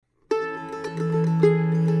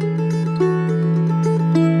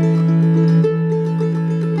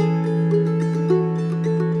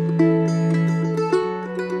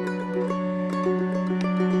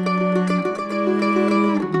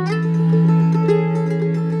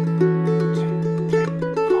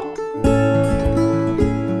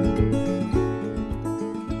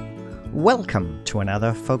Welcome to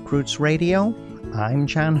another Folk Roots Radio. I'm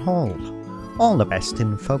Jan Hall. All the best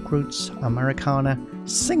in folk roots, Americana,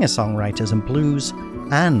 singer-songwriters and blues,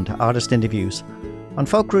 and artist interviews. On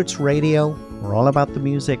Folk Roots Radio, we're all about the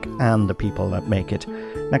music and the people that make it.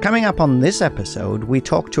 Now, coming up on this episode, we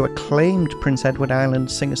talk to acclaimed Prince Edward Island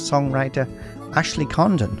singer-songwriter Ashley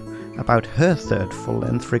Condon about her third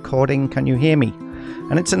full-length recording, Can You Hear Me?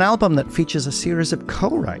 And it's an album that features a series of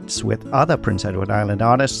co-writes with other Prince Edward Island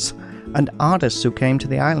artists and artists who came to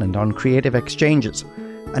the island on creative exchanges.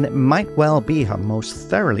 And it might well be her most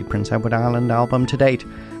thoroughly Prince Edward Island album to date.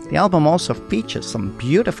 The album also features some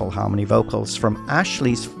beautiful harmony vocals from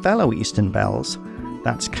Ashley's fellow Eastern Belles,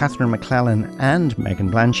 that's Catherine McClellan and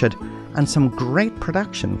Megan Blanchard, and some great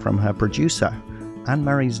production from her producer, Anne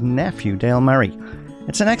Murray's nephew, Dale Murray.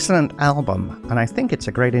 It's an excellent album, and I think it's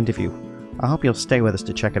a great interview. I hope you'll stay with us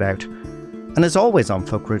to check it out. And as always on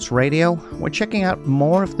Folk Roots Radio, we're checking out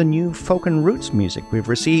more of the new folk and roots music we've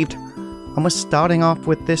received, and we're starting off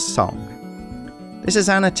with this song. This is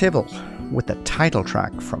Anna Tivel with the title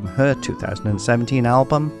track from her 2017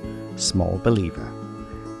 album, Small Believer.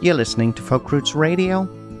 You're listening to Folk Roots Radio,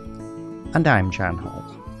 and I'm Jan Hall.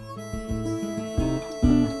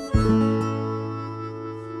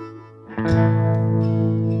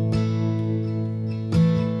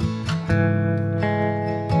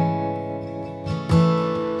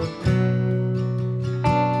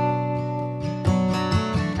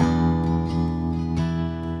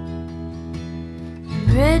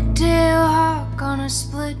 Red-tailed hawk on a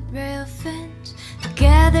split-rail fence, the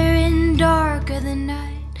gathering dark of the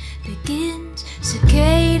night begins.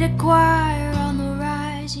 Cicada choir on the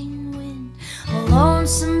rising wind, a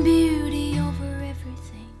lonesome beauty over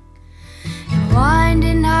everything. And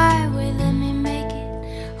winding highway, let me make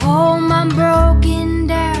it home. I'm broken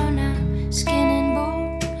down, I'm skin and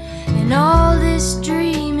bone, and all this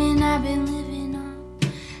dreaming I've been living on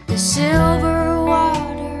the silver water.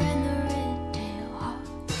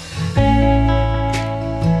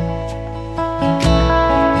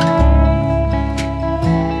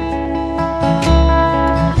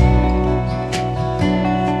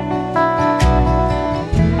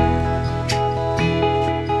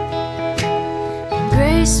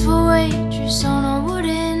 Graceful waitress on a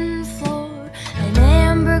wooden floor, an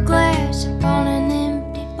amber glass upon an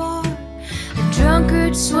empty bar, a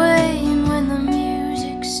drunkard swaying when the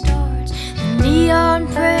music starts, the neon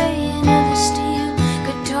praying of a steel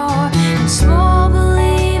guitar. And small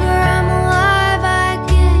believer, I'm alive, I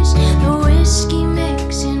guess. The whiskey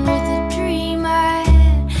mixing with the dream I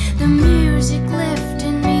had, the music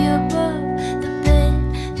lifting me above the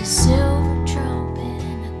bed, the silver trumpet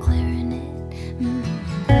and the clarinet.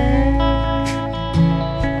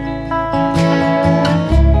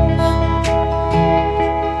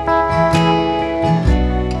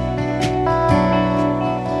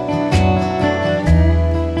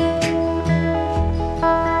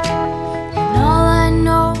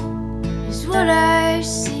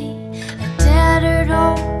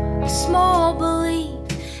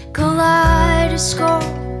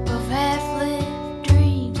 Kaleidoscope of half-lived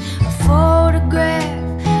dreams, a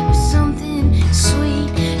photograph of something sweet.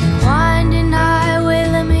 And winding highway,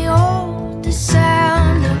 let me hold the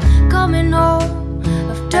sound of coming home,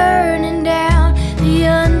 of turning down the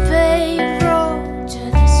unpaved road to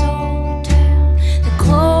this old town, the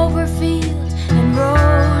clover fields and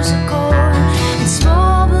rows of corn. And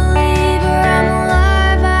small believer, I'm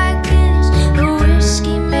alive, I guess. The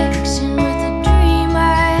whiskey mixing with the dream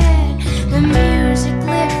I had, the music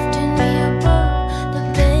lifting me above the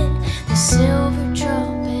bed, the silver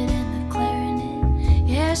trumpet and the clarinet.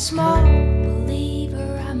 Yeah, small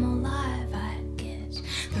believer, I'm alive, I guess.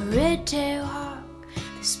 The red-tailed hawk,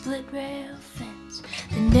 the split-rail fence,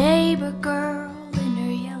 the neighbor girl in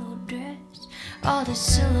her yellow dress, all the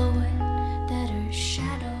silhouette that her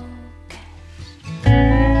shadow casts.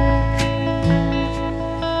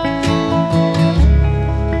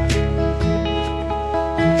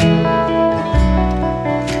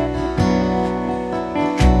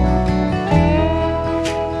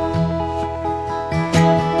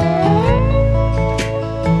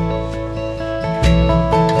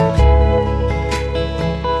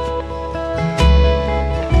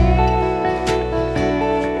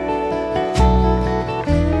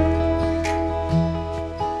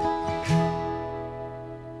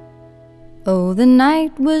 Oh, the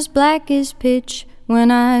night was black as pitch when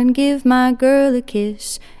I'd give my girl a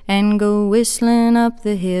kiss and go whistling up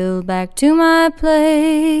the hill back to my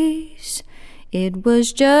place. It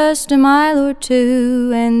was just a mile or two,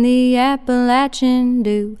 and the Appalachian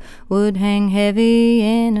dew would hang heavy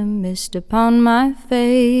in a mist upon my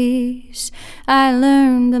face. I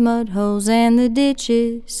learned the mud holes and the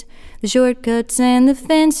ditches, the shortcuts and the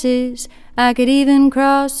fences. I could even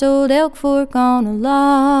cross old Elk Fork on a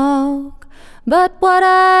log. But what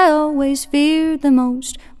I always feared the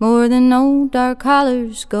most, more than old Dark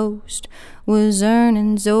Holler's ghost, was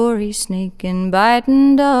Ernin, Zori, Snake, and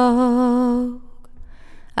Biting Dog.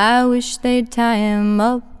 I wish they'd tie him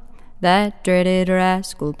up, that dreaded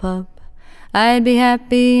rascal pup. I'd be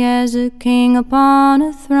happy as a king upon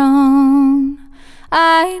a throne.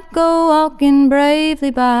 I'd go walking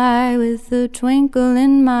bravely by with a twinkle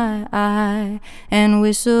in my eye and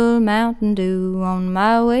whistle Mountain Dew on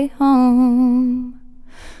my way home.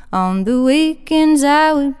 On the weekends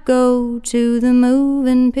I would go to the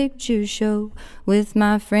moving picture show with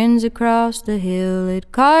my friends across the hill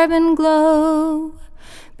at Carbon Glow.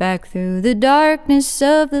 Back through the darkness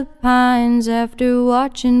of the pines after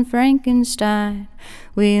watching Frankenstein,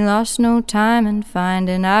 we lost no time in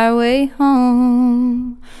finding our way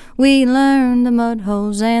home. We learned the mud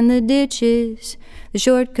holes and the ditches, the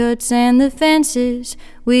shortcuts and the fences.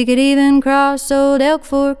 We could even cross old Elk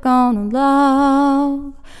Fork on a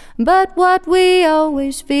log. But what we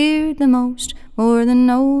always feared the most, more than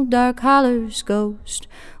old Dark Holler's ghost,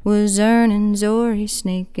 was Ernin, Zori,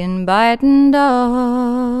 Snake, and Biting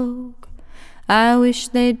Dog. I wish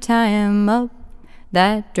they'd tie him up,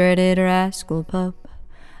 that dreaded rascal pup.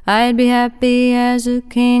 I'd be happy as a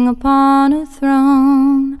king upon a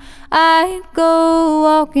throne. I'd go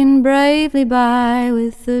walking bravely by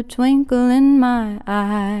with a twinkle in my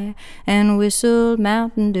eye and whistled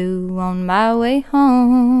Mountain Dew on my way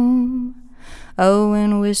home. Oh,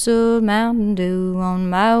 and whistled Mountain Dew on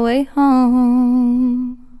my way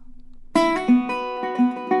home.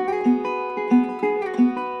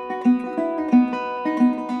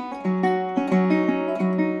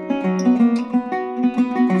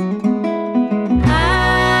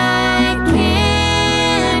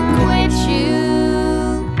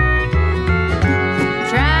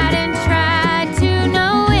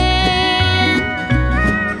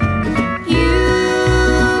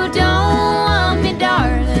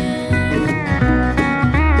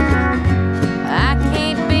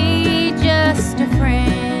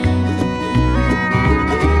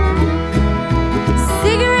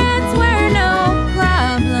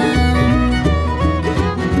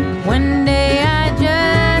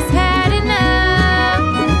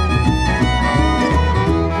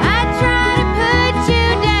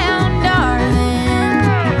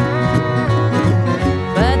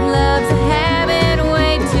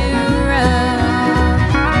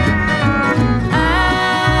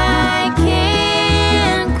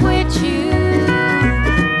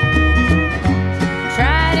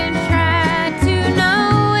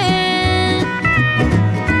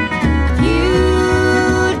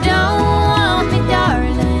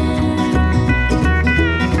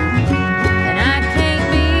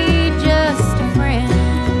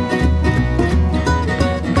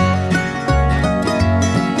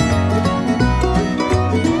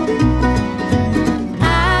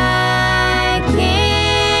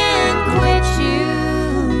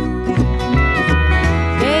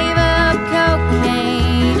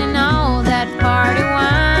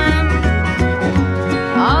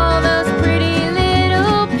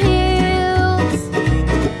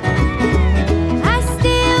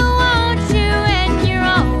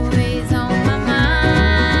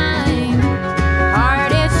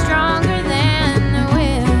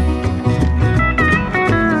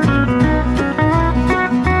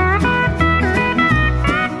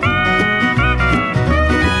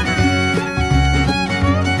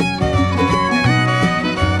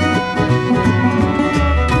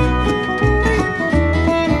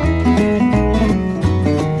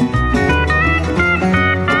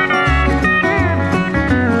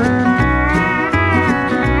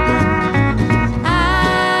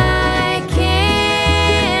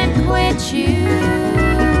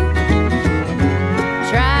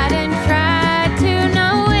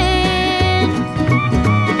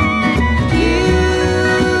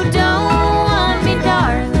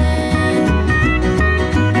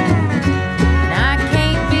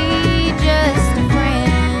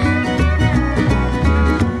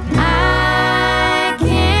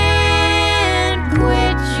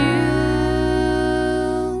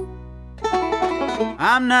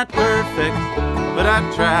 I'm not perfect, but I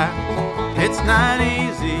try. It's not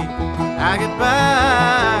easy, I get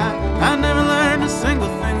by. I never learned a single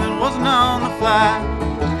thing that wasn't on the fly,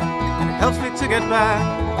 and it helps me to get by.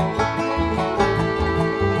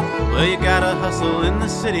 Well, you gotta hustle in the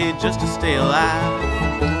city just to stay alive.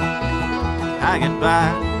 I get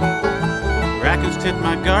by. Raccoons tip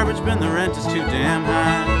my garbage bin, the rent is too damn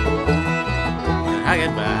high. I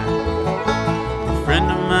get by. A friend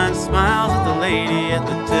of mine smiles at the lady at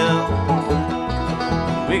the till.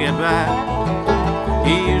 We get by.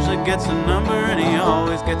 He usually gets a number and he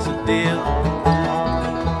always gets a deal.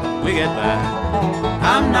 We get by.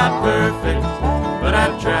 I'm not perfect, but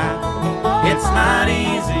I've tried. It's not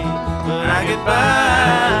easy, but I get by.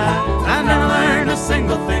 I never learned a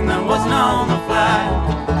single thing that wasn't on the fly.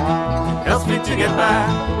 It helps me to get by.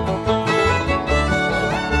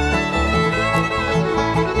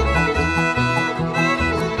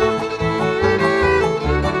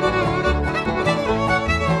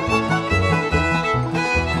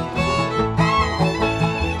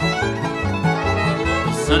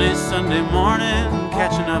 Sunny Sunday morning,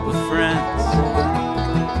 catching up with friends.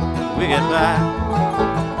 We get by.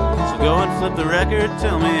 So go and flip the record,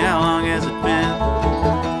 tell me how long has it been.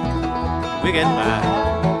 We get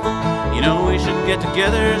by. You know we should get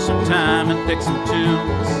together sometime and pick some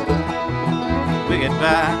tunes. We get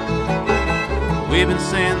by. We've been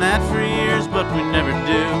saying that for years, but we never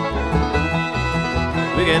do.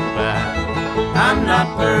 We get by. I'm not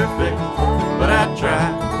perfect, but I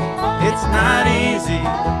try. It's not easy,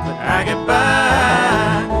 but I get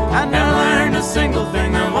by. I never learned a single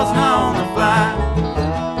thing that wasn't on the fly.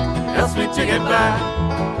 It helps me to get by.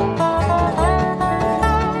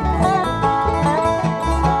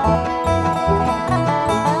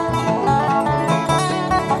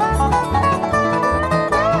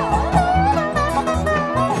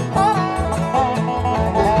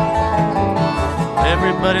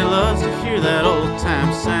 Everybody loves to hear that old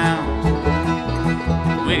time sound.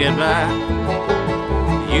 We get by.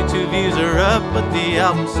 The YouTube views are up, but the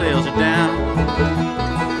album sales are down.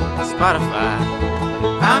 Spotify.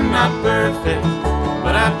 I'm not perfect,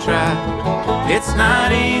 but I've tried. It's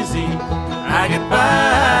not easy. I get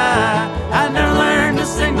by. I never learned a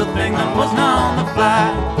single thing that wasn't on the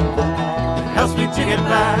fly. It helps me to get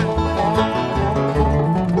by.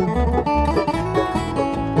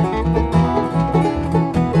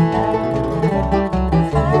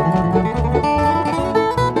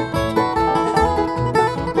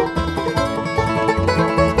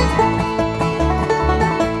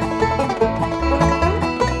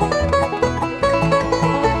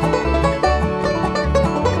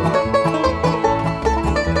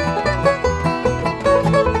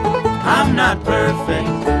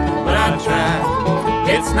 Perfect, but I've tried.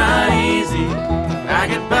 It's not easy. I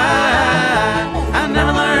get by. I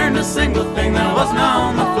never learned a single thing that wasn't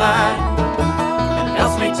on the fly. It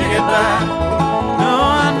helps me to get by. No,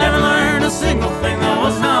 I never learned a single thing that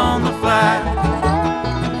wasn't on the fly.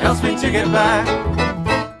 It helps me to get by.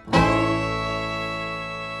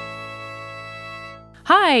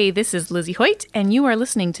 Hi, this is Lizzie Hoyt, and you are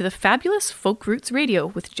listening to the fabulous Folk Roots Radio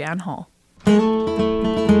with Jan Hall.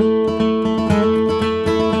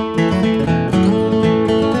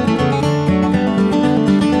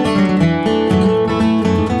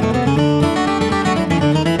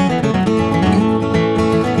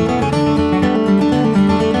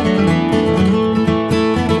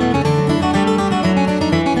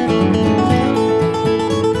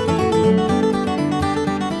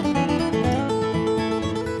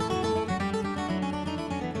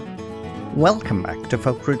 Welcome back to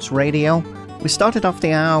Folk Roots Radio. We started off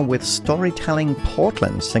the hour with Storytelling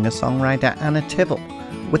Portland singer-songwriter Anna Tivel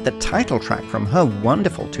with the title track from her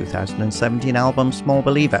wonderful 2017 album Small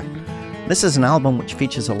Believer. This is an album which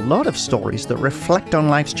features a lot of stories that reflect on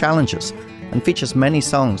life's challenges and features many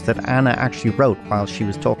songs that Anna actually wrote while she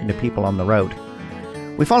was talking to people on the road.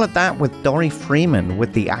 We followed that with Dory Freeman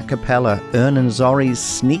with the a cappella Ernan Zori's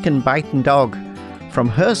Sneakin' Bitin' Dog from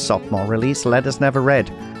her sophomore release Letters Never Read,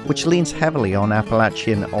 which leans heavily on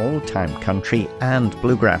Appalachian old-time country and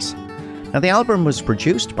bluegrass. Now, the album was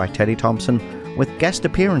produced by Teddy Thompson, with guest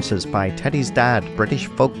appearances by Teddy's dad, British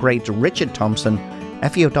folk great Richard Thompson,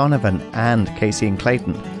 Effie O'Donovan, and Casey and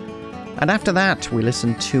Clayton. And after that, we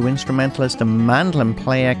listened to instrumentalist and mandolin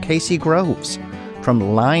player Casey Groves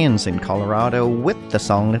from Lions in Colorado with the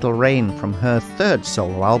song Little Rain from her third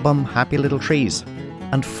solo album, Happy Little Trees.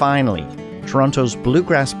 And finally, Toronto's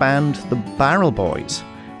bluegrass band, the Barrel Boys,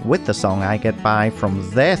 with the song I Get By from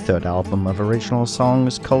their third album of original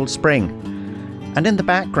songs, Cold Spring. And in the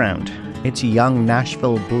background, it's young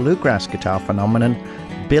Nashville bluegrass guitar phenomenon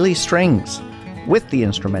Billy Strings with the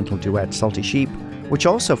instrumental duet Salty Sheep, which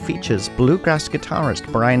also features bluegrass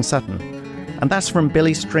guitarist Brian Sutton. And that's from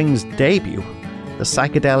Billy Strings' debut, the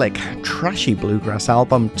psychedelic, trashy bluegrass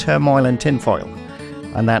album Turmoil and Tinfoil.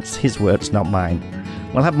 And that's his words, not mine.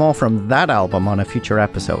 We'll have more from that album on a future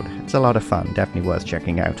episode. It's a lot of fun, definitely worth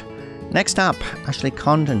checking out. Next up, Ashley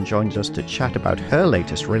Condon joins us to chat about her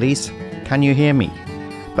latest release, Can You Hear Me?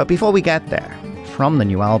 But before we get there, from the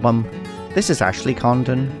new album, this is Ashley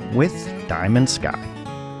Condon with Diamond Sky.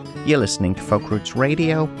 You're listening to Folk Roots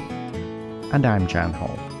Radio, and I'm Jan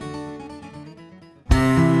Hall.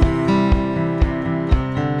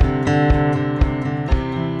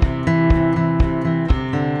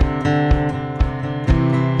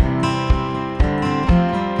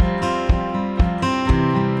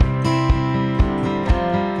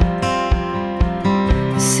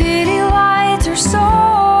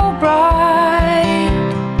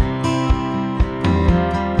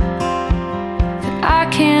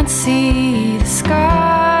 See the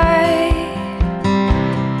sky.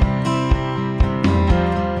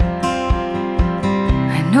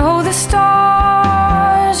 I know the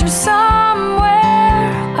stars are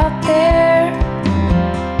somewhere up there,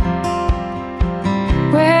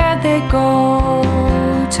 where they go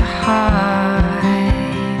to hide.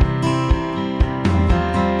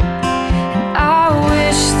 And I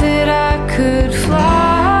wish that I could fly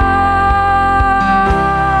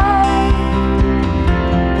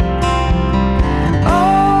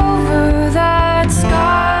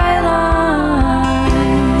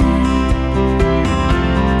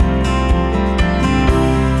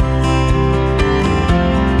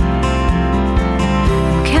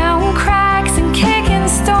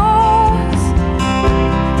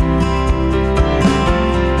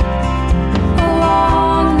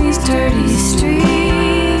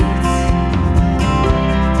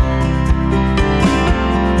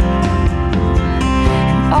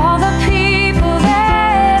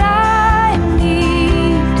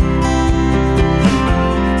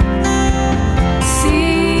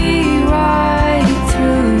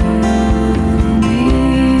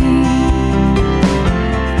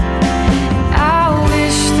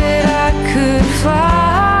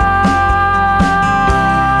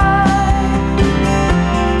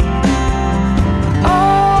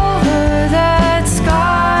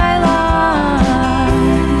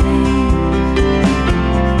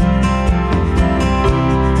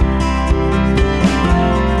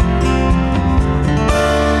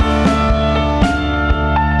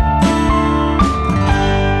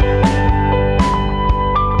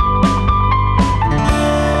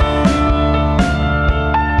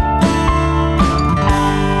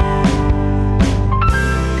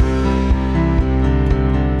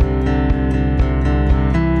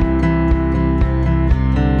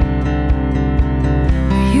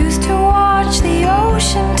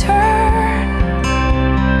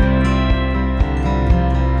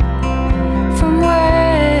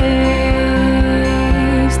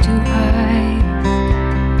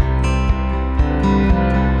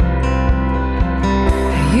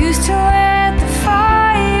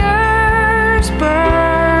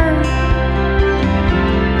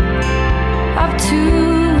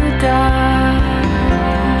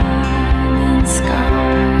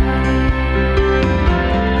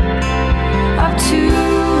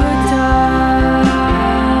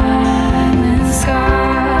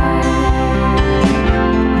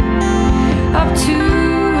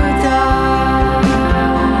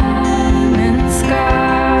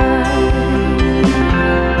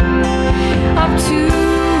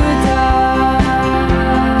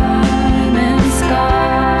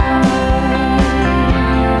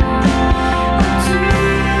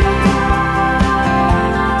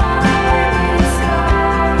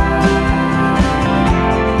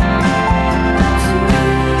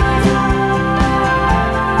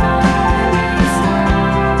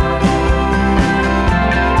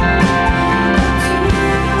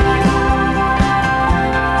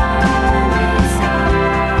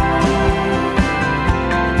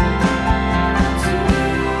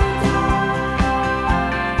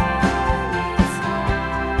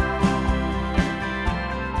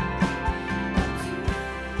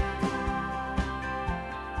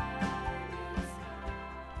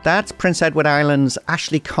That's Prince Edward Island's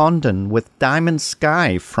Ashley Condon with Diamond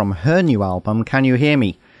Sky from her new album, Can You Hear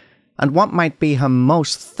Me? And what might be her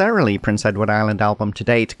most thoroughly Prince Edward Island album to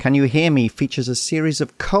date, Can You Hear Me features a series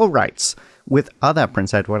of co-writes with other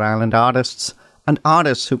Prince Edward Island artists and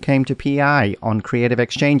artists who came to PI on creative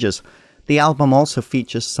exchanges. The album also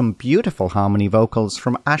features some beautiful harmony vocals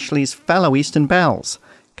from Ashley's fellow Eastern Belles,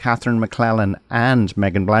 Catherine McClellan and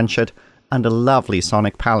Megan Blanchard, and a lovely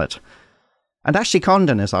sonic palette. And Ashley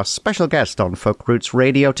Condon is our special guest on Folk Roots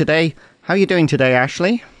Radio today. How are you doing today,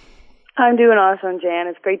 Ashley? I'm doing awesome, Jan.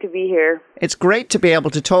 It's great to be here. It's great to be able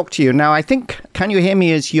to talk to you. Now, I think Can You Hear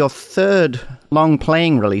Me is your third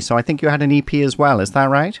long-playing release, so I think you had an EP as well. Is that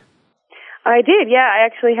right? I did, yeah. I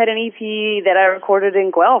actually had an EP that I recorded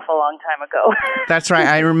in Guelph a long time ago. That's right.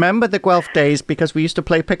 I remember the Guelph days because we used to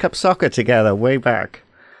play pickup soccer together way back.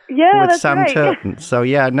 Yeah, with that's Sam right. Turton. So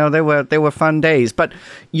yeah, no, they were fun days. But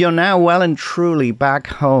you're now well and truly back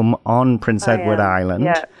home on Prince Edward Island.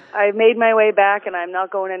 Yeah, I made my way back, and I'm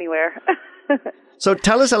not going anywhere. So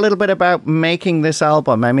tell us a little bit about making this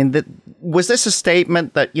album. I mean, was this a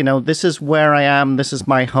statement that, you know, this is where I am, this is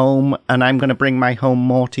my home, and I'm going to bring my home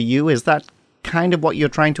more to you? Is that kind of what you're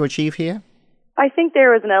trying to achieve here? I think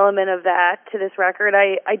there was an element of that to this record.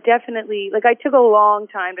 I definitely, I took a long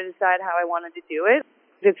time to decide how I wanted to do it.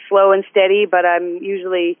 It's slow and steady, but I'm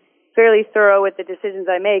usually fairly thorough with the decisions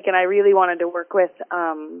I make, and I really wanted to work with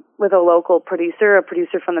a local producer, a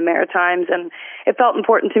producer from the Maritimes, and it felt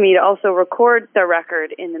important to me to also record the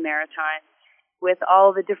record in the Maritimes with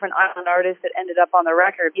all the different island artists that ended up on the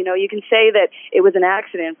record. You know, you can say that it was an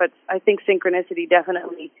accident, but I think synchronicity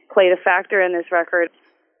definitely played a factor in this record.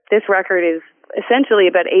 This record is essentially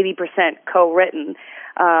about 80% co-written,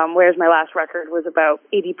 whereas my last record was about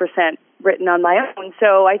 80% written on my own.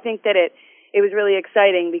 So I think that it was really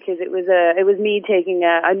exciting because it was me taking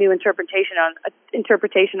a new interpretation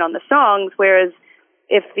on the songs, whereas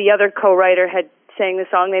if the other co-writer had sang the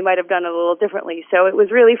song, they might have done it a little differently. So it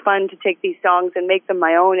was really fun to take these songs and make them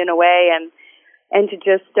my own in a way, and to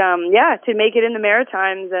just to make it in the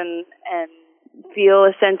Maritimes and feel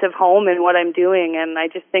a sense of home in what I'm doing. And I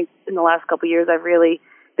just think in the last couple of years I've really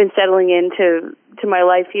been settling into my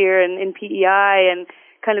life here in PEI and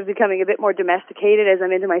kind of becoming a bit more domesticated as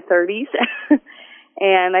I'm into my 30s.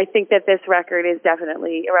 And I think that this record is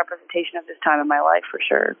definitely a representation of this time in my life for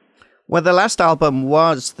sure. Well, the last album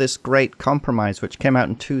was This Great Compromise, which came out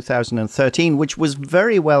in 2013, which was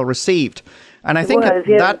very well received. And I think at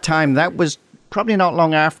that time, that was probably not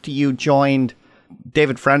long after you joined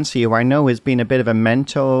David Francie, who I know has been a bit of a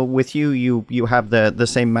mentor with you. You have the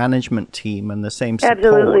same management team and the same supports.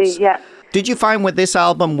 Absolutely, yeah. Did you find with this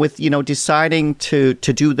album, with, you know, deciding to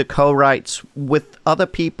do the co-writes with other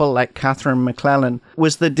people like Catherine McClellan,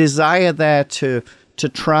 was the desire there to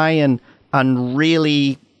try and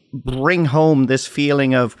really bring home this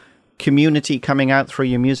feeling of community coming out through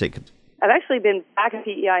your music? I've actually been back at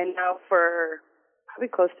PEI now for probably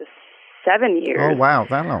close to 7 years. Oh, wow,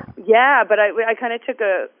 that long. Yeah, but I kind of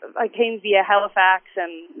I came via Halifax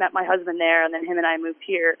and met my husband there, and then him and I moved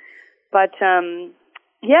here. But,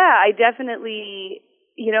 yeah, I definitely,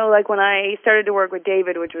 you know, like when I started to work with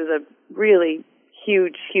David, which was a really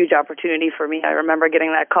huge, huge opportunity for me. I remember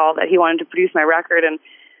getting that call that he wanted to produce my record, and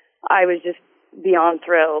I was just beyond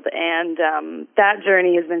thrilled. And that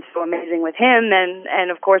journey has been so amazing with him.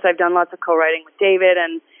 And of course, I've done lots of co-writing with David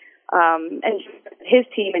and his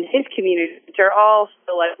team and his community, which are all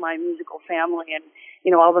still like my musical family. And, you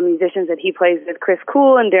know, all the musicians that he plays with, Chris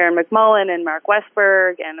Cool and Darren McMullen and Mark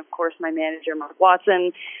Westberg, and of course my manager, Mark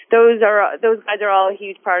Watson. Those guys are all a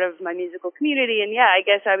huge part of my musical community. And yeah, I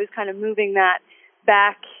guess I was kind of moving that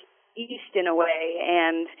back east in a way.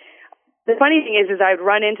 And the funny thing is I'd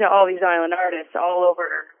run into all these island artists all over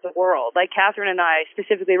the world. Like Catherine and I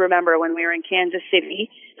specifically remember when we were in Kansas City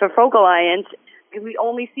for Folk Alliance, because we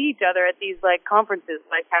only see each other at these like conferences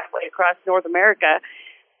like halfway across North America.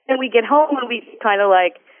 And we get home and we kind of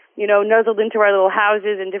like, you know, nuzzled into our little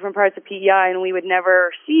houses in different parts of PEI, and we would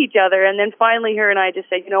never see each other. And then finally her and I just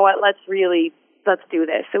said, you know what, let's do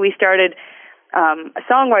this. So we started a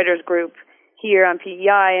songwriters group here on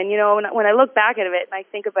PEI. And, you know, when I look back at it and I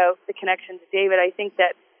think about the connection to David, I think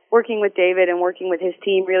that working with David and working with his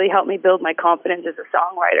team really helped me build my confidence as a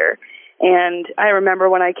songwriter. And I remember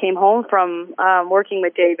when I came home from working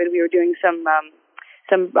with David, we were doing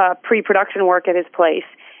some pre-production work at his place.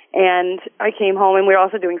 And I came home, and we were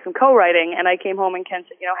also doing some co-writing. And I came home, and Ken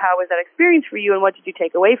said, you know, how was that experience for you, and what did you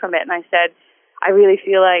take away from it? And I said, I really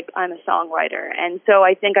feel like I'm a songwriter. And so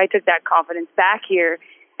I think I took that confidence back here.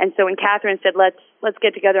 And so when Catherine said, let's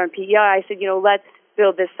get together on PEI, I said, you know, let's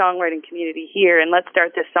build this songwriting community here, and let's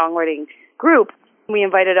start this songwriting group. We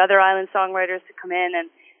invited other island songwriters to come in,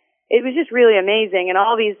 and it was just really amazing. And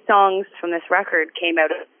all these songs from this record came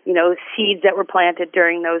out of, you know, seeds that were planted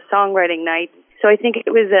during those songwriting nights. So I think it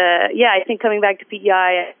was I think coming back to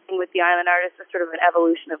PEI with the island artists was sort of an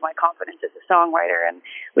evolution of my confidence as a songwriter, and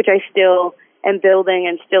which I still am building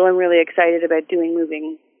and still am really excited about doing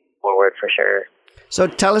moving forward for sure. So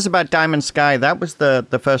tell us about Diamond Sky. That was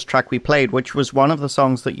the first track we played, which was one of the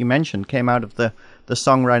songs that you mentioned came out of the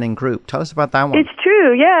songwriting group. Tell us about that one. It's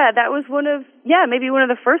true, yeah. That was maybe one of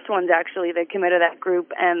the first ones actually that came out of that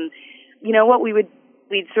group. And you know what,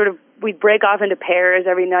 we'd break off into pairs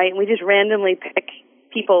every night, and we just randomly pick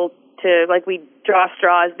people to, like, we'd draw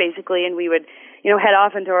straws basically, and we would, you know, head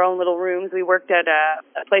off into our own little rooms. We worked at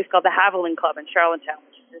a place called the Haviland Club in Charlottetown,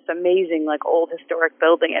 which is this amazing, like, old historic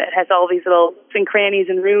building, and it has all these little crannies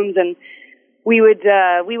and rooms, and we would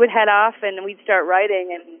head off and we'd start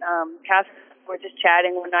writing, and Cass and we were just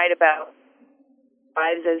chatting one night about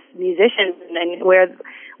lives as musicians and where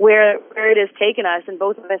it has taken us, and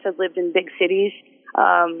both of us had lived in big cities,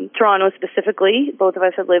 Toronto specifically. Both of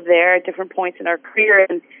us had lived there at different points in our career,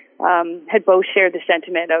 and had both shared the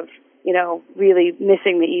sentiment of, you know, really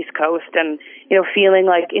missing the East Coast and, you know, feeling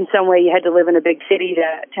like in some way you had to live in a big city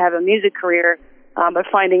to have a music career, but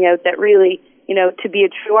finding out that really, you know, to be a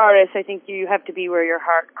true artist, I think you have to be where your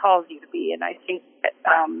heart calls you to be. And I think,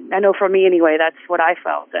 I know for me anyway, that's what I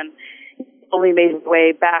felt, and only made my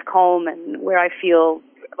way back home and where I feel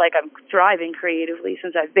like I'm thriving creatively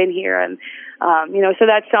since I've been here. And, you know, so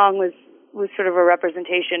that song was sort of a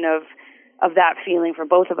representation of that feeling for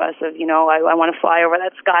both of us of, you know, I want to fly over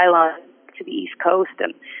that skyline to the East Coast,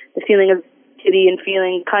 and the feeling of city and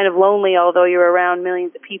feeling kind of lonely, although you're around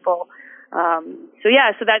millions of people. So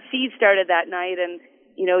that seed started that night, and,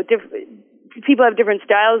 you know, people have different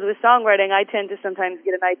styles with songwriting. I tend to sometimes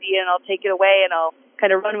get an idea and I'll take it away and I'll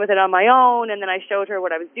kind of run with it on my own, and then I showed her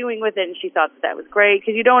what I was doing with it, and she thought that was great,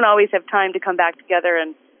 because you don't always have time to come back together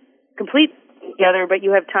and complete together, but you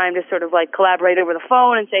have time to sort of like collaborate over the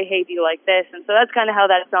phone and say, hey, do you like this? And so that's kind of how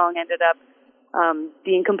that song ended up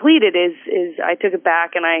being completed, is I took it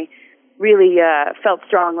back, and I really felt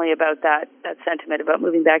strongly about that sentiment about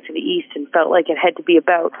moving back to the East, and felt like it had to be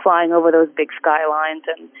about flying over those big skylines.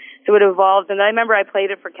 And so it evolved, and I remember I played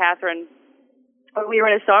it for Catherine. We were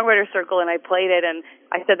in a songwriter circle, and I played it, and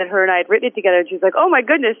I said that her and I had written it together, and she's like, oh my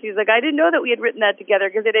goodness. She's like, I didn't know that we had written that together,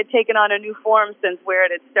 because it had taken on a new form since where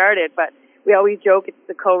it had started, but we always joke it's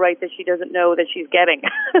the co-write that she doesn't know that she's getting.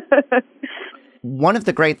 One of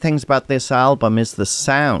the great things about this album is the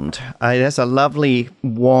sound. It has a lovely,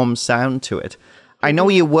 warm sound to it. I know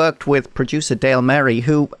you worked with producer Dale Merry,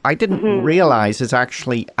 who I didn't realize is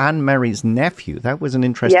actually Anne Merry's nephew. That was an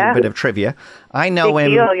interesting bit of trivia. I know Big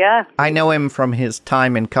him. Deal, yeah. I know him from his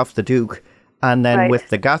time in Cuff the Duke, and then with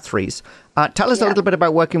the Guthries. Tell us a little bit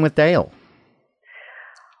about working with Dale.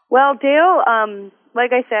 Well, Dale,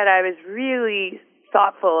 like I said, I was really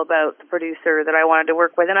thoughtful about the producer that I wanted to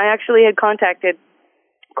work with, and I actually had contacted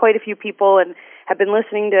quite a few people and have been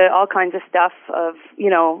listening to all kinds of stuff of, you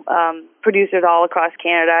know, producers all across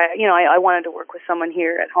Canada. You know, I wanted to work with someone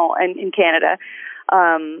here at home and in Canada.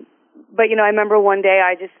 But, you know, I remember one day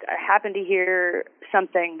I happened to hear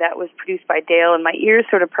something that was produced by Dale, and my ears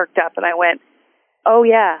sort of perked up, and I went, oh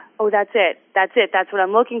yeah, that's it. That's what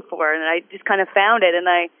I'm looking for. And I just kind of found it, and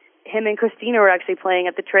him and Christina were actually playing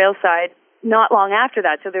at the Trailside not long after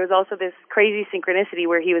that. So there was also this crazy synchronicity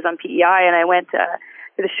where he was on PEI, and I went to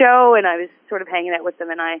the show, and I was sort of hanging out with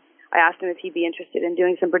him, and I asked him if he'd be interested in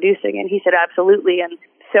doing some producing, and he said absolutely. And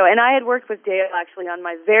I had worked with Dale actually on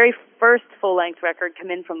my very first full-length record,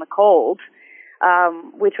 Come In From the Cold,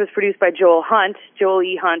 which was produced by Joel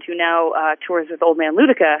E. Hunt, who now tours with Old Man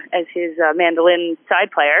Ludica as his mandolin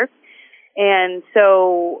side player. And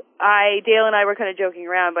so Dale and I were kind of joking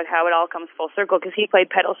around about how it all comes full circle, because he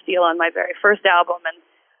played pedal steel on my very first album,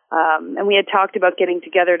 and we had talked about getting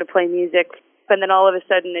together to play music, and then all of a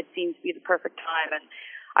sudden it seemed to be the perfect time. And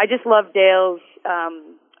I just love Dale's,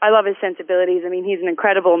 I love his sensibilities. I mean, he's an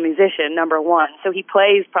incredible musician, number one. So he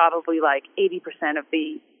plays probably like 80% of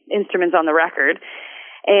the instruments on the record.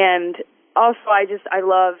 And also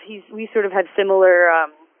we sort of have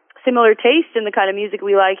similar taste in the kind of music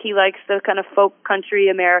we like. He likes the kind of folk country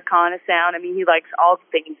Americana sound. I mean, he likes all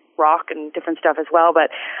things rock and different stuff as well,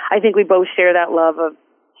 but I think we both share that love of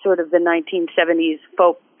sort of the 1970s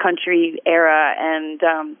folk country era, and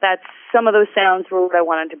that's some of those sounds were what I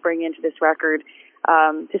wanted to bring into this record.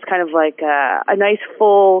 Just kind of like a nice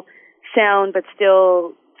full sound, but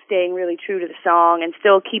still staying really true to the song and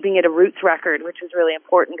still keeping it a roots record, which was really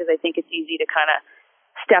important, because I think it's easy to kind of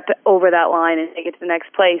step over that line and take it to the next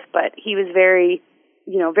place. But he was very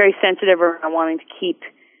sensitive around wanting to keep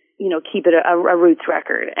it a roots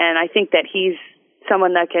record. And I think that he's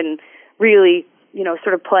someone that can really,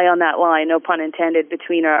 sort of play on that line, no pun intended,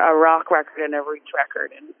 between a rock record and a roots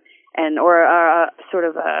record, or a sort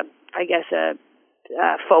of a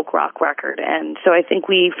folk rock record. And so I think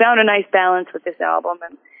we found a nice balance with this album,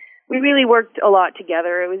 and we really worked a lot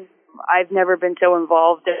together. I've never been so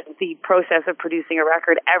involved in the process of producing a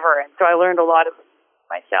record ever, and so I learned a lot of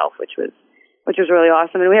myself, which was really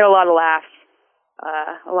awesome. And we had a lot of laughs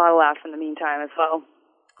in the meantime as well.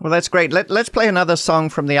 Well, that's great. Let's play another song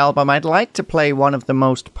from the album. I'd like to play one of the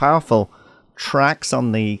most powerful tracks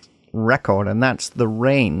on the record, and that's The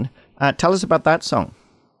Rain. Tell us about that song.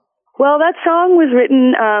 Well, that song was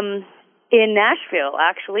written in Nashville,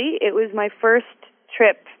 actually. It was my first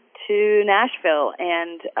trip to Nashville,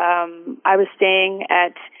 and I was staying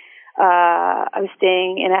in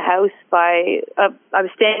a house I was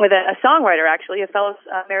staying with a songwriter, actually, a fellow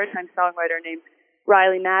maritime songwriter named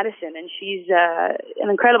Riley Madison, and she's an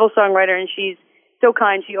incredible songwriter, and she's so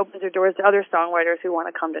kind. She opens her doors to other songwriters who want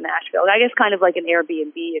to come to Nashville. I guess kind of like an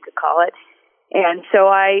Airbnb, you could call it. And so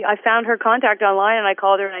I found her contact online, and I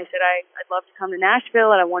called her, and I said, I'd love to come to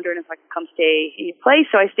Nashville, and I'm wondering if I could come stay in your place.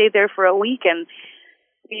 So I stayed there for a week, and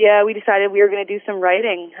we decided we were going to do some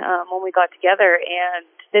writing when we got together, and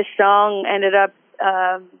this song ended up,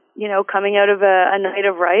 coming out of a night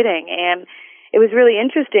of writing. And it was really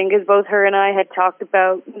interesting because both her and I had talked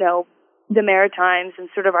about, the Maritimes and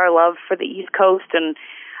sort of our love for the East Coast. And,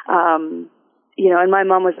 and my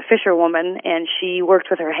mom was a fisherwoman, and she worked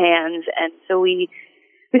with her hands. And so we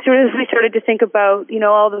started to think about,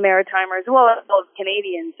 all the Maritimers, well, all the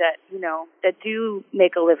Canadians that do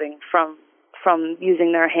make a living from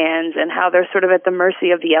using their hands, and how they're sort of at the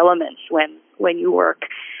mercy of the elements when you work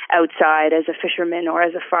outside as a fisherman or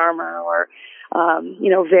as a farmer, or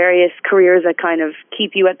various careers that kind of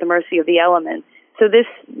keep you at the mercy of the elements. So this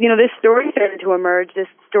story started to emerge, this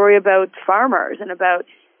story about farmers and about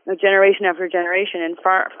generation after generation, and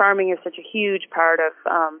farming is such a huge part of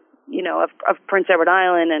Prince Edward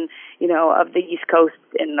Island, and of the East Coast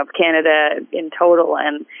and of Canada in total.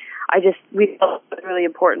 And we felt it was really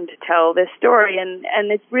important to tell this story, and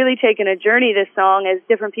it's really taken a journey, this song, as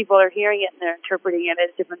different people are hearing it and they're interpreting it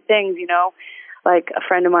as different things, Like a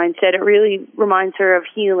friend of mine said, it really reminds her of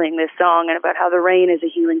healing, this song, and about how the rain is a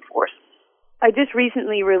healing force. I just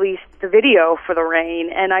recently released the video for The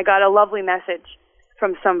Rain, and I got a lovely message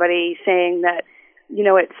from somebody saying that,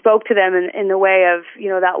 it spoke to them in the way of,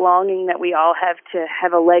 that longing that we all have to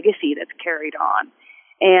have a legacy that's carried on.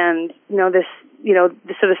 And, so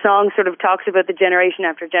the song sort of talks about the generation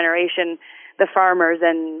after generation, the farmers,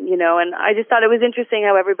 and I just thought it was interesting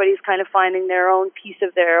how everybody's kind of finding their own piece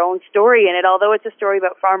of their own story in it. Although it's a story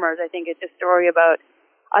about farmers, I think it's a story about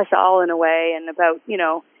us all in a way, and about,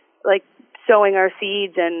 like sowing our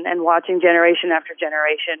seeds and watching generation after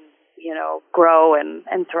generation, grow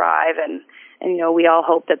and thrive. And we all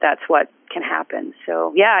hope that that's what can happen.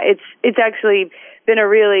 So yeah, it's actually been a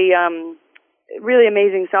really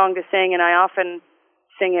amazing song to sing, and I often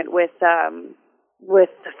sing it with a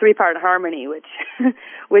 3-part harmony,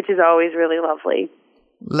 which is always really lovely.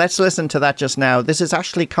 Let's listen to that just now. This is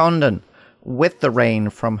Ashley Condon with The Rain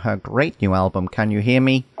from her great new album, Can You Hear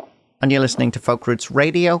Me? And you're listening to Folk Roots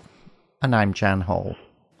Radio, and I'm Jan Hall.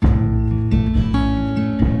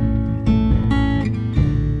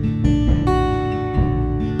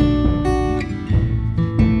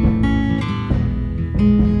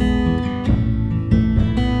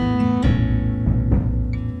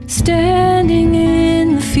 Standing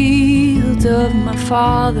in the fields of my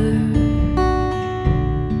father,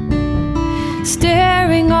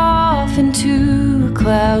 staring off into a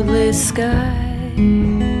cloudless sky,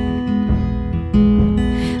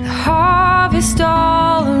 the harvest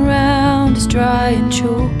all around is dry and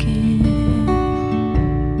choking,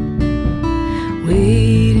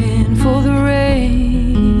 waiting for the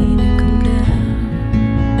rain to come down.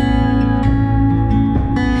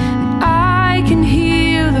 And I can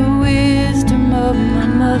hear the wisdom of my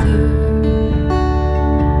mother.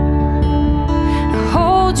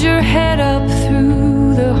 Hold your head up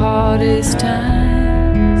through the hardest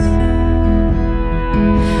times,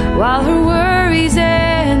 while her worries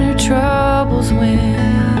and her troubles went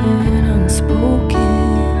unspoken.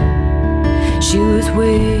 She was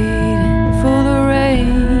waiting for the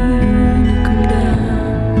rain to come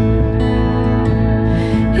down.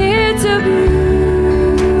 It's a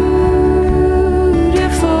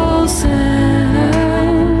beautiful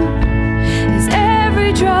sound as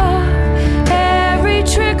every drop, every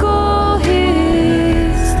trickle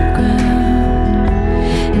hits the ground.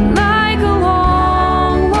 And like a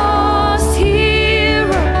long lost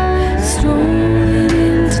hero strolling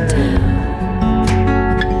into town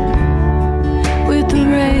with the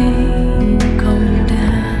rain.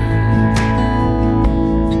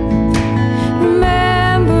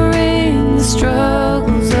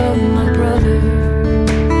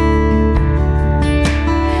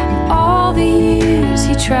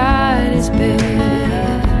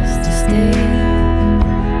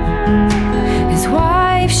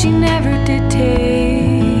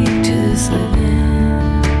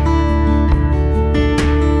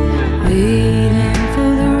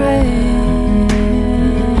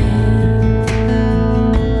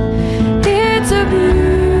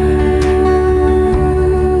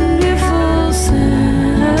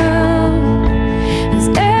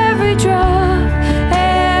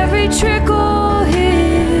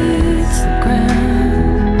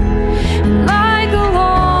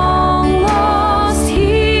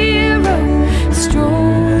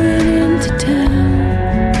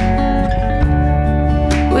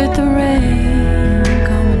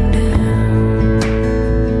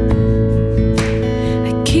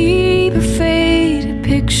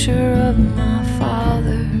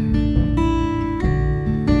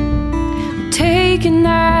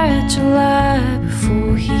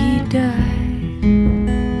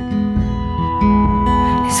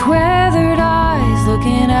 his weathered eyes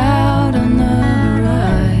looking out on the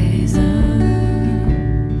horizon,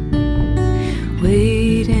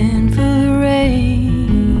 waiting for the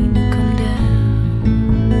rain to come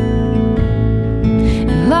down.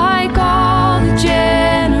 And like all the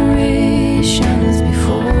generations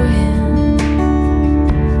before him,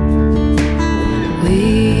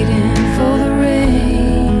 waiting for the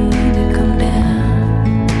rain to come down.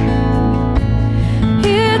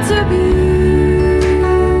 It's a beautiful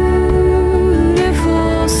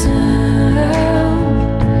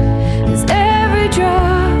sound as every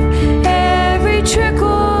drop, every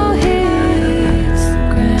trickle hits the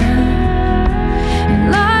ground.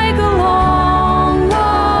 And like a long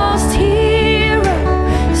lost hero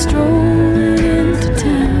strolling into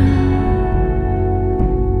town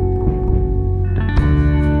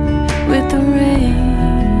with the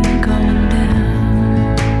rain coming down,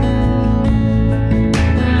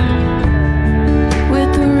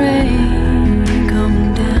 with the rain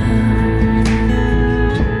coming down.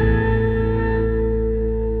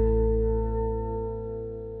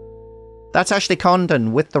 That's Ashley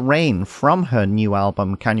Condon with The Rain from her new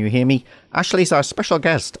album, Can You Hear Me? Ashley's our special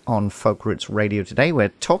guest on Folk Roots Radio today.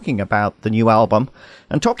 We're talking about the new album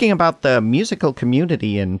and talking about the musical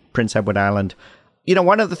community in Prince Edward Island. You know,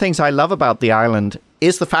 one of the things I love about the island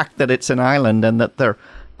is the fact that it's an island and that there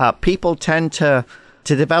people tend to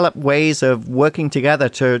develop ways of working together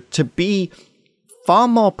to be far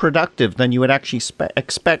more productive than you would actually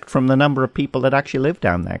expect from the number of people that actually live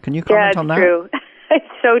down there. Can you comment on that? Yeah, it's true.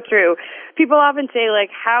 It's so true. People often say, like,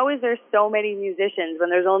 how is there so many musicians when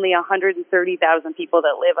there's only 130,000 people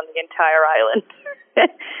that live on the entire island?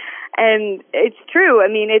 And it's true. I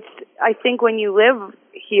mean, I think when you live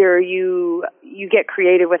here, you get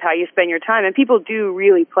creative with how you spend your time, and people do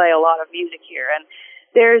really play a lot of music here. And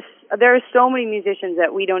there are so many musicians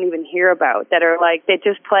that we don't even hear about that are like, they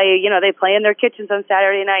just play, you know, they play in their kitchens on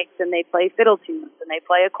Saturday nights, and they play fiddle tunes, and they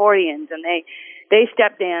play accordions, and they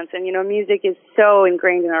step dance. And, you know, music is so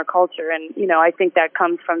ingrained in our culture. And, you know, I think that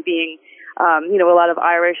comes from being, you know, a lot of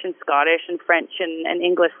Irish and Scottish and French and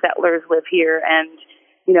English settlers live here. And,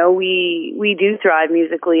 you know, we do thrive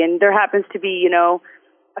musically. And there happens to be, you know,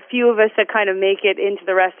 a few of us that kind of make it into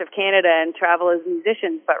the rest of Canada and travel as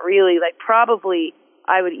musicians. But really, like, probably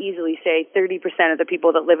I would easily say 30% of the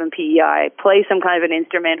people that live in PEI play some kind of an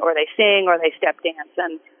instrument, or they sing, or they step dance.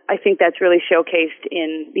 And I think that's really showcased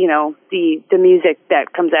in, you know, the music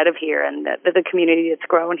that comes out of here and the community that's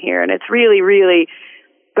grown here. And it's really, really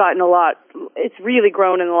gotten a lot. It's really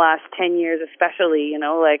grown in the last 10 years, especially, you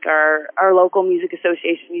know, like our local music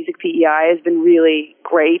association, Music PEI, has been really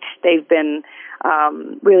great. They've been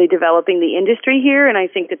really developing the industry here. And I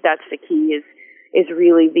think that that's the key is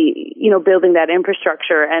really the, you know, building that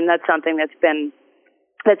infrastructure. And that's something that's been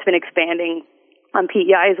expanding on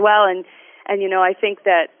PEI as well. And, you know, I think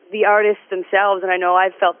that the artists themselves, and I know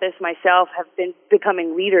I've felt this myself, have been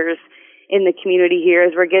becoming leaders in the community here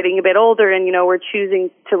as we're getting a bit older, and, you know, we're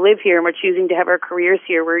choosing to live here and we're choosing to have our careers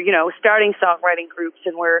here. We're, you know, starting songwriting groups,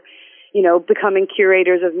 and we're, you know, becoming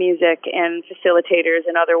curators of music and facilitators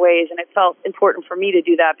in other ways. And it felt important for me to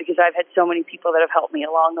do that because I've had so many people that have helped me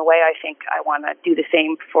along the way. I think I want to do the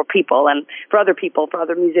same for people and for other people, for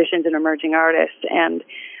other musicians and emerging artists. And,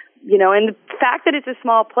 you know, and the fact that it's a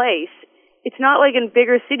small place, it's not like in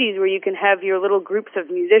bigger cities where you can have your little groups of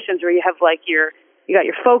musicians where you have like you got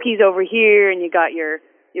your folkies over here and you got your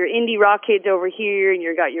indie rock kids over here and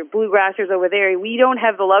you got your bluegrassers over there. We don't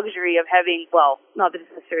have the luxury of having, well, not that it's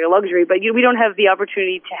necessarily a luxury, but we don't have the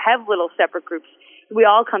opportunity to have little separate groups. We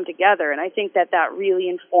all come together, and I think that really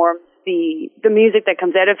informs the music that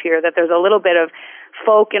comes out of here, that there's a little bit of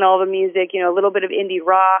folk in all the music, you know, a little bit of indie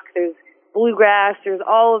rock, there's bluegrass, there's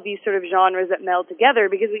all of these sort of genres that meld together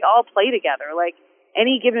because we all play together. Like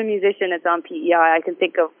any given musician that's on PEI, I can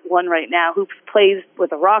think of one right now who plays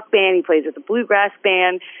with a rock band, he plays with a bluegrass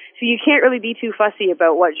band. So you can't really be too fussy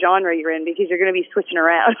about what genre you're in because you're going to be switching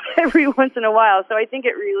around every once in a while. So I think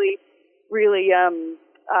it really, really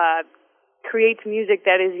creates music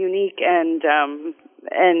that is unique and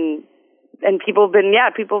people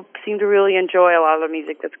seem to really enjoy a lot of the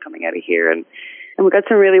music that's coming out of here. And we've got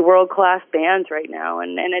some really world-class bands right now.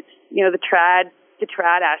 And it's, you know, the trad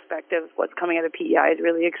aspect of what's coming out of PEI is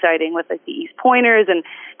really exciting with like the East Pointers and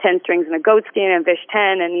 10 Strings and the Goat Skin and Vish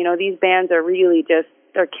 10. And, you know, these bands are really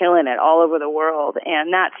they're killing it all over the world.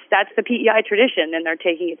 And that's the PEI tradition, and they're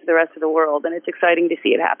taking it to the rest of the world. And it's exciting to see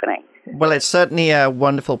it happening. Well, it's certainly a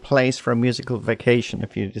wonderful place for a musical vacation.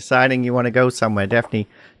 If you're deciding you want to go somewhere, definitely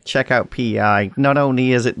check out PEI. Not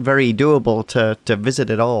only is it very doable to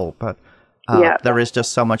visit it all, but there is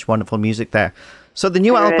just so much wonderful music there. So the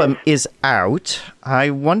new There album is out. I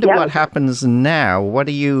wonder Yep. what happens now. What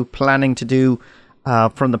are you planning to do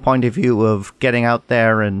from the point of view of getting out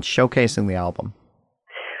there and showcasing the album?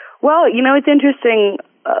 Well, it's interesting.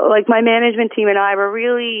 Like my management team and I we're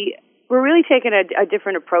really taking a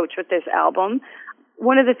different approach with this album.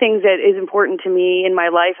 One of the things that is important to me in my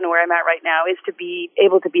life and where I'm at right now is to be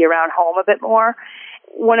able to be around home a bit more.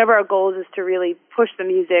 One of our goals is to really push the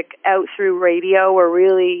music out through radio. We're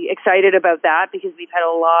really excited about that because we've had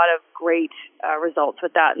a lot of great results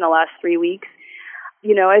with that in the last 3 weeks.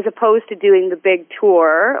 As opposed to doing the big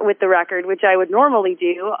tour with the record, which I would normally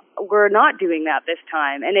do, we're not doing that this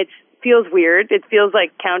time. And it feels weird. It feels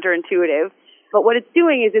like counterintuitive. But what it's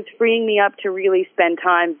doing is it's freeing me up to really spend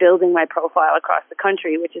time building my profile across the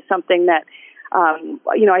country, which is something that,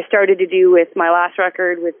 I started to do with my last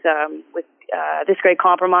record with This Great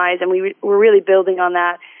Compromise. And we're really building on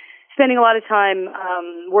that, spending a lot of time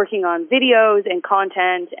working on videos and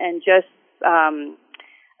content and just, and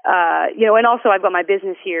also I've got my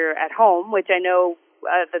business here at home, which I know,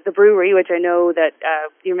 the brewery, which I know that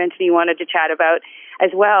you mentioned you wanted to chat about as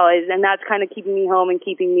well, and that's kind of keeping me home and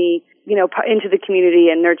keeping me, into the community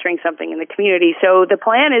and nurturing something in the community. So the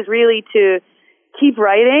plan is really to keep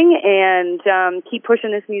writing and keep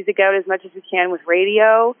pushing this music out as much as we can with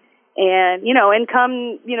radio. And, and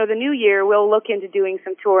come, the new year, we'll look into doing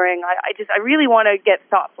some touring. I really want to get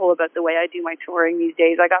thoughtful about the way I do my touring these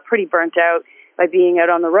days. I got pretty burnt out by being out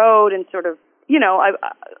on the road and sort of,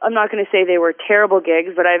 I'm not going to say they were terrible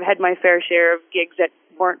gigs, but I've had my fair share of gigs that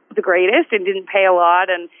weren't the greatest and didn't pay a lot.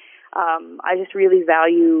 And I just really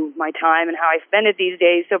value my time and how I spend it these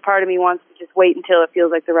days. So part of me wants to just wait until it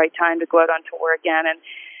feels like the right time to go out on tour again and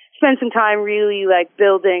spend some time really like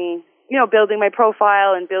building my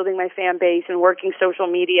profile and building my fan base and working social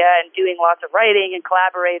media and doing lots of writing and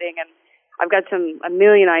collaborating. And I've got a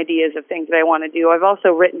million ideas of things that I want to do. I've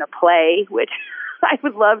also written a play, which I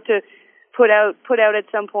would love to put out at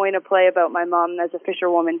some point, a play about my mom as a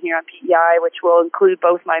fisherwoman here on PEI, which will include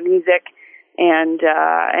both my music and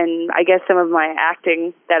I guess some of my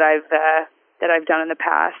acting that I've done in the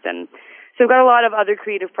past. And so I've got a lot of other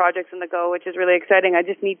creative projects on the go, which is really exciting. I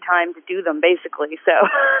just need time to do them, basically.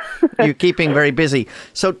 So You're keeping very busy.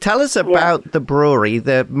 So tell us about the brewery.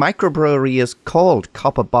 The microbrewery is called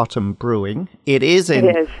Copper Bottom Brewing. It is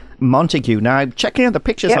in Montague. Now, checking out the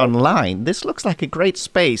pictures online, this looks like a great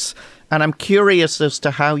space. And I'm curious as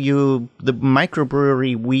to how the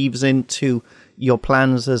microbrewery weaves into your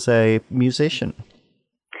plans as a musician.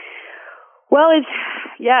 Well,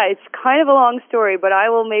 it's kind of a long story, but I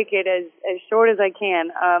will make it as short as I can.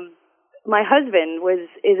 My husband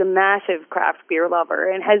is a massive craft beer lover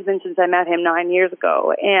and has been since I met him 9 years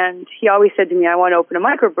ago. And he always said to me, I want to open a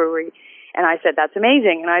microbrewery. And I said, that's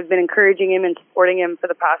amazing. And I've been encouraging him and supporting him for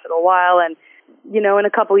the past little while. And, and a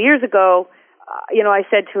couple of years ago, I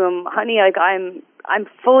said to him, honey, like I'm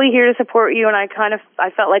fully here to support you. And I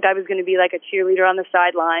felt like I was going to be like a cheerleader on the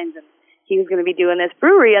sidelines and he was going to be doing this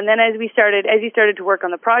brewery. And then as he started to work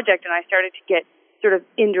on the project and I started to get sort of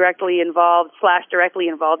indirectly involved / directly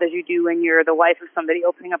involved, as you do when you're the wife of somebody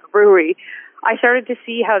opening up a brewery, I started to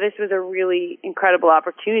see how this was a really incredible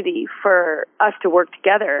opportunity for us to work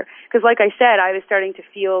together. Because like I said, I was starting to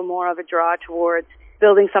feel more of a draw towards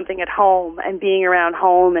building something at home and being around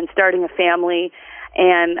home and starting a family.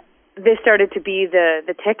 And this started to be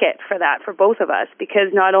the ticket for that for both of us,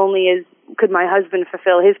 because not only could my husband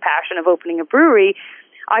fulfill his passion of opening a brewery,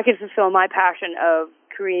 I could fulfill my passion of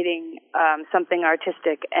creating something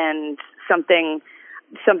artistic and something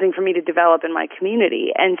for me to develop in my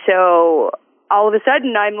community. And so all of a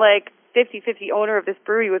sudden I'm like 50-50 owner of this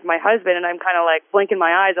brewery with my husband, and I'm kind of like blinking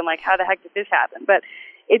my eyes. I'm like, how the heck did this happen? But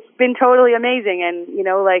it's been totally amazing. And,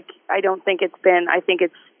 I think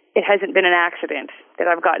it hasn't been an accident that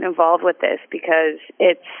I've gotten involved with this, because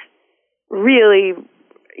it's really,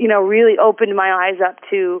 really opened my eyes up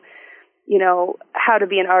to, how to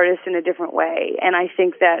be an artist in a different way. And I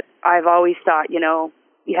think that I've always thought, you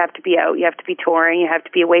have to be out, you have to be touring, you have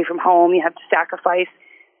to be away from home, you have to sacrifice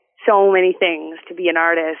so many things to be an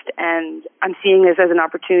artist. And I'm seeing this as an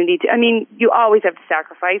opportunity you always have to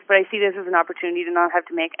sacrifice, but I see this as an opportunity to not have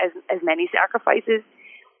to make as many sacrifices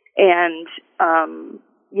and,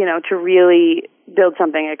 to really build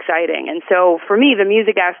something exciting. And so for me, the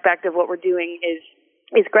music aspect of what we're doing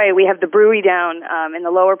is great. We have the brewery down in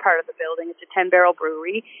the lower part of the building. It's a 10-barrel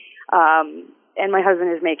brewery. And my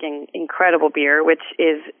husband is making incredible beer, which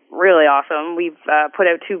is really awesome. We've put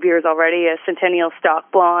out 2 beers already, a Centennial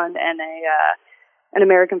Stock Blonde and an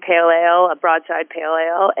American Pale Ale, a Broadside Pale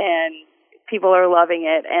Ale. And People are loving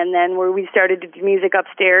it. And then we started to do music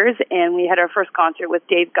upstairs, and we had our first concert with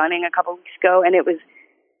Dave Gunning a couple weeks ago, and it was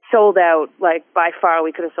sold out. Like, by far,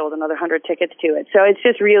 we could have sold another 100 tickets to it. So it's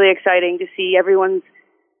just really exciting to see everyone's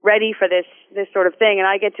ready for this sort of thing. And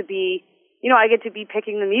I get to be, I get to be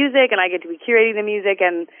picking the music, and I get to be curating the music,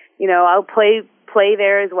 and, I'll play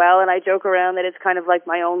there as well. And I joke around that it's kind of like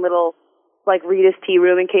my own little, like, Rita's Tea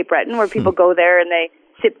Room in Cape Breton, where people go there and they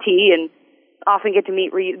sip tea and often get to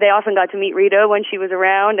meet Rita. They often got to meet Rita when she was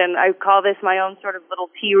around, and I call this my own sort of little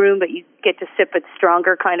tea room, but you get to sip a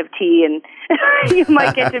stronger kind of tea, and you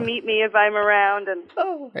might get to meet me if I'm around. And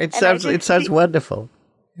it sounds wonderful.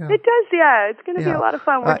 Yeah. It does, yeah. It's going to be a lot of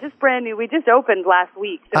fun. We're just brand new. We just opened last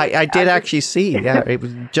week. So I did actually see, it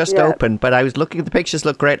was just open, but I was looking at the pictures,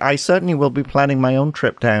 look great. I certainly will be planning my own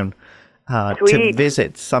trip down to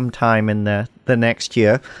visit sometime in the next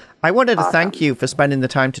year. I wanted to thank you for spending the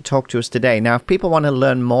time to talk to us today. Now, if people want to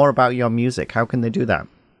learn more about your music, how can they do that?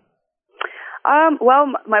 Well,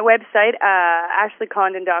 my website,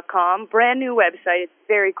 ashleycondon.com, brand new website. It's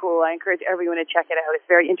very cool. I encourage everyone to check it out. It's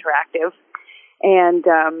very interactive. And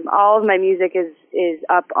all of my music is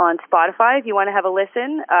up on Spotify if you want to have a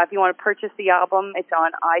listen. If you want to purchase the album, it's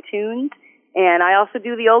on iTunes. And I also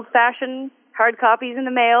do the old-fashioned hard copies in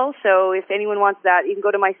the mail. So if anyone wants that, you can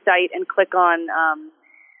go to my site and click on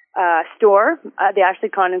store, the Ashley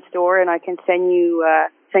Condon store, and I can send you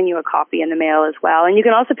a copy in the mail as well. And you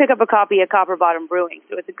can also pick up a copy at Copper Bottom Brewing,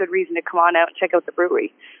 so it's a good reason to come on out and check out the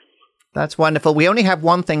brewery. That's wonderful. We only have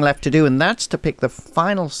one thing left to do, and that's to pick the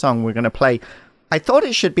final song we're going to play. I thought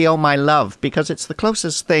it should be Oh My Love, because it's the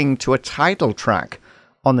closest thing to a title track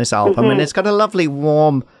on this album, and it's got a lovely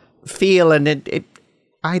warm feel, and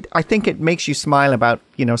I think it makes you smile about,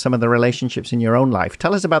 some of the relationships in your own life.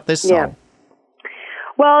 Tell us about this song. Yeah.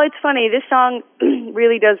 Well, it's funny. This song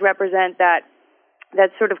really does represent that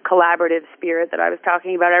sort of collaborative spirit that I was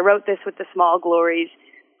talking about. I wrote this with the Small Glories,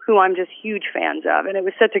 who I'm just huge fans of, and it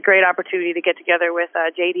was such a great opportunity to get together with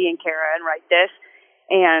JD and Kara and write this.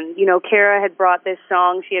 And, Kara had brought this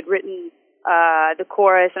song. She had written the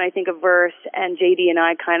chorus and I think a verse, and JD and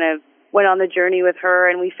I kind of went on the journey with her,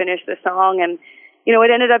 and we finished the song. And,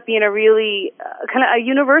 it ended up being a really kind of a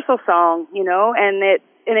universal song,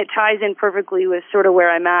 and it ties in perfectly with sort of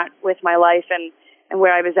where I'm at with my life and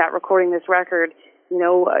where I was at recording this record.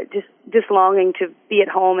 Just longing to be at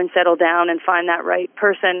home and settle down and find that right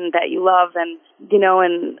person that you love, and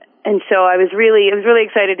so it was really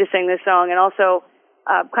excited to sing this song, and also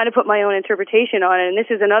kind of put my own interpretation on it. And this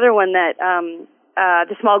is another one that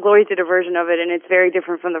the Small Glories did a version of it, and it's very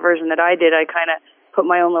different from the version that I did. I kind of put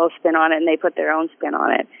my own little spin on it, and they put their own spin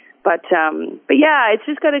on it. But yeah, it's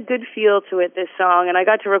just got a good feel to it, this song. And I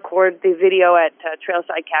got to record the video at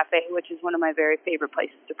Trailside Cafe, which is one of my very favorite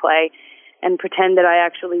places to play, and pretend that I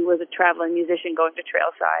actually was a traveling musician going to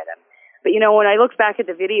Trailside. But when I looked back at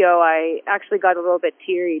the video, I actually got a little bit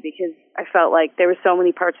teary, because I felt like there were so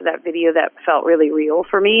many parts of that video that felt really real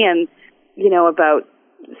for me, and, about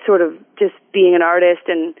sort of just being an artist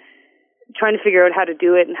and trying to figure out how to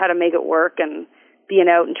do it and how to make it work, and being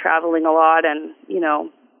out and traveling a lot, and,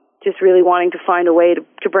 just really wanting to find a way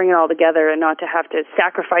to bring it all together and not to have to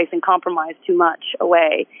sacrifice and compromise too much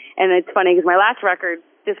away. And it's funny, because my last record,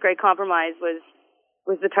 This Great Compromise, was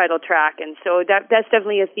the title track. And so that's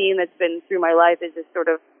definitely a theme that's been through my life, is this sort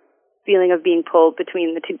of feeling of being pulled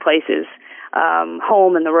between the two places,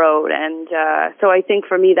 home and the road. And so I think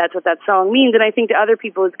for me, that's what that song means. And I think to other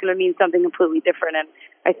people, it's going to mean something completely different. And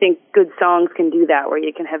I think good songs can do that, where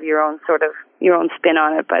you can have your own spin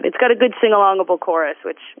on it. But it's got a good sing-alongable chorus,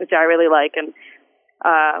 which I really like. And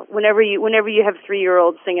whenever you have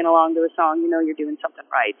 3-year-olds singing along to a song, you're doing something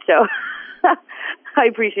right. So I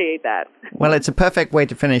appreciate that. Well, it's a perfect way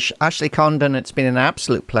to finish. Ashley Condon, it's been an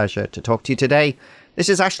absolute pleasure to talk to you today. This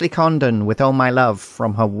is Ashley Condon with Oh My Love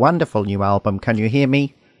from her wonderful new album, Can You Hear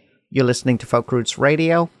Me? You're listening to Folk Roots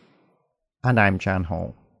Radio, and I'm Jan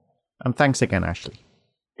Hall. And thanks again, Ashley.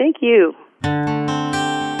 Thank you.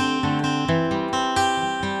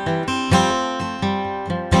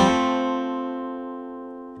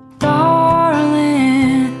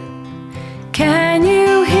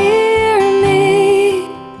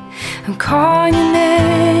 Calling your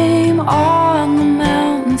name on the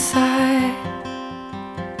mountainside.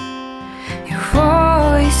 Your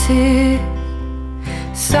voice is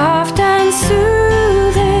soft and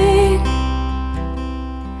soothing.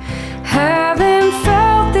 Haven't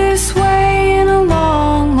felt this way in a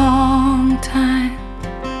long, long time.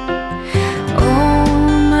 Oh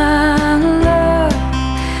my love,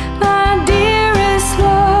 my dearest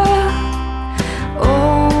love.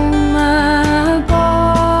 Oh my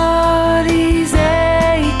body's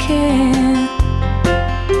aching.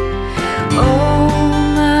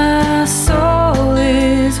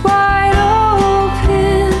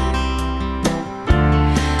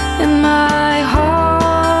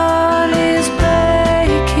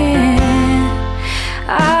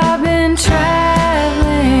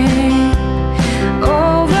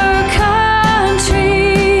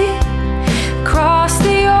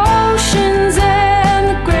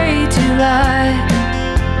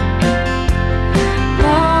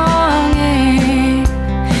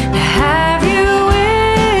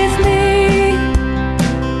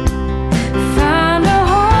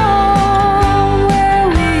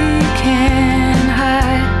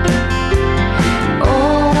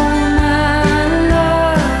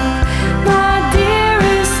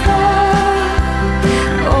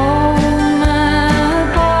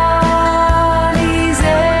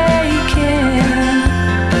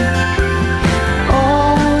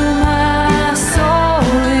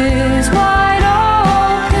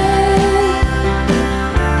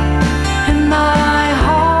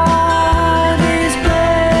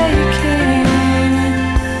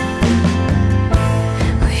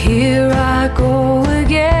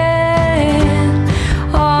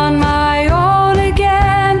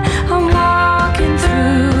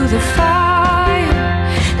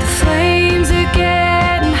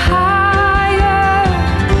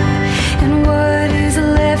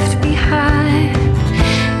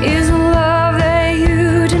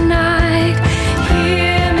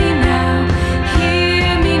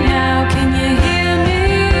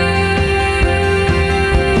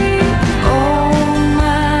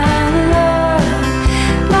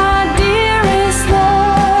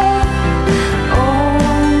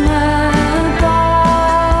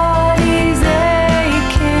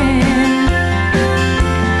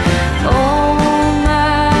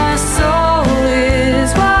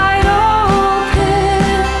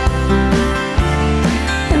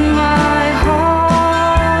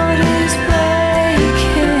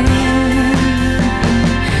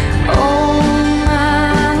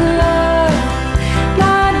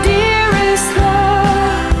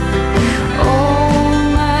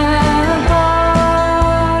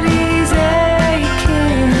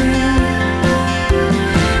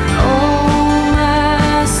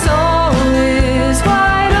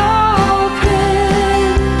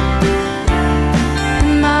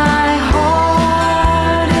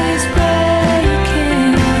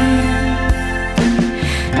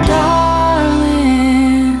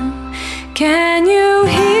 Can you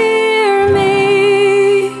hear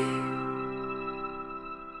me?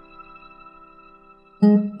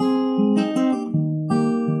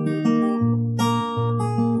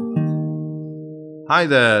 Hi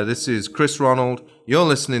there, this is Chris Ronald. You're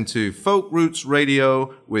listening to Folk Roots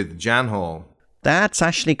Radio with Jan Hall. That's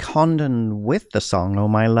Ashley Condon with the song Oh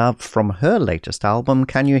My Love from her latest album,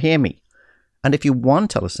 Can You Hear Me? And if you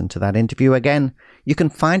want to listen to that interview again, you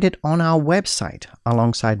can find it on our website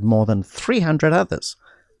alongside more than 300 others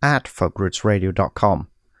at folkrootsradio.com.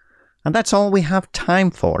 And that's all we have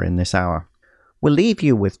time for in this hour. We'll leave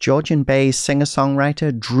you with Georgian Bay's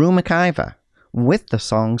singer-songwriter Drew McIver with the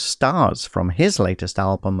song Stars from his latest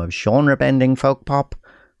album of genre-bending folk pop,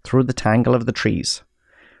 Through the Tangle of the Trees.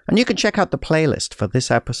 And you can check out the playlist for this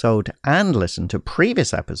episode and listen to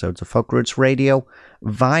previous episodes of Folk Roots Radio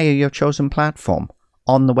via your chosen platform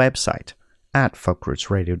on the website at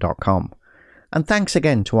folkrootsradio.com. And thanks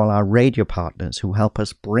again to all our radio partners who help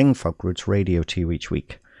us bring Folk Roots Radio to you each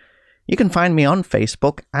week. You can find me on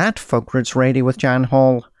Facebook at Folk Roots Radio with Jan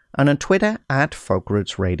Hall and on Twitter at Folk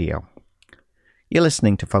Roots Radio. You're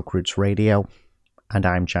listening to Folk Roots Radio, and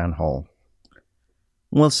I'm Jan Hall.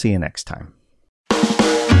 We'll see you next time.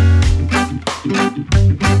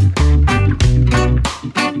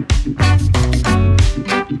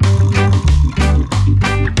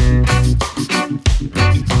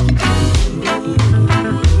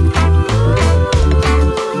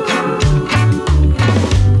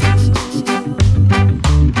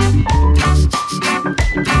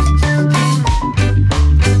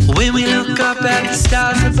 When we look up at the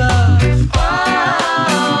stars above,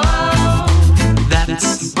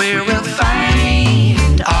 that's where we'll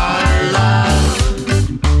find our love.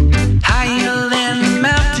 Higher than the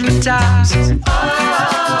mountaintops,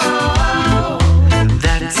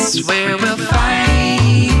 that's where we'll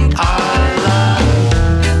find our love.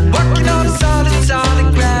 Working on a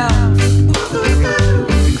solid ground,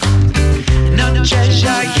 no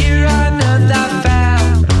treasure here on earth I found.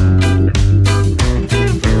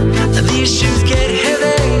 These shoes get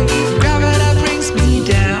heavy, gravity brings me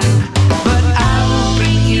down, but I won't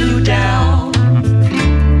bring you down.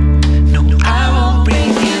 No, I won't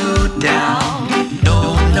bring you down. No,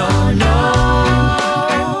 no, no.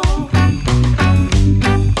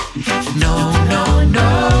 No, no, no.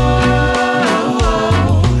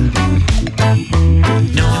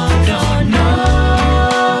 No, no, no.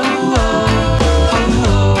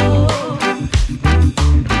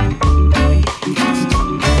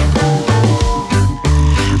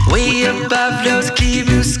 Way above those clear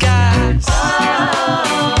blue skies,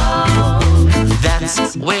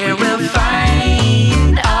 that's where we'll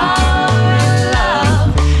find our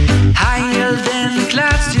love. Higher than the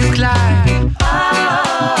clouds to climb,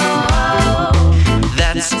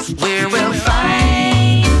 that's where we'll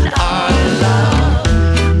find our love.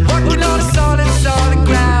 Working on a solid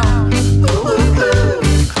ground,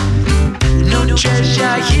 no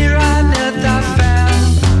treasure here on earth I found.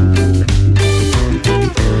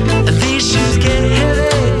 These shoes get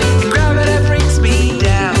heavy, gravity brings me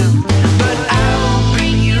down, but I won't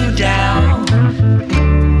bring you down.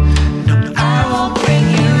 No, I won't bring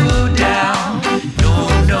you down. No,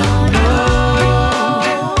 no, no.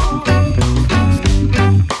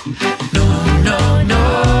 No, no, no.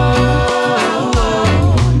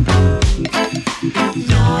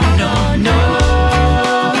 No, no, no.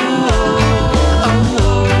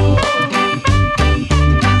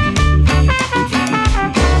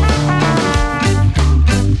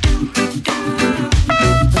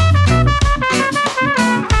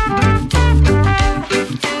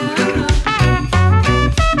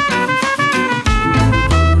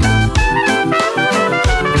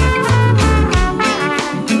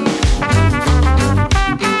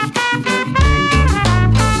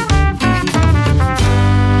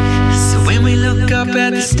 So when we look up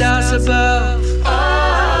at the stars above,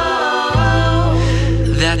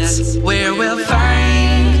 that's where we'll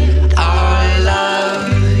find our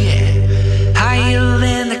love. Yeah, higher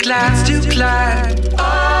than the clouds to climb,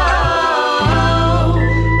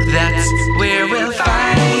 that's where we'll find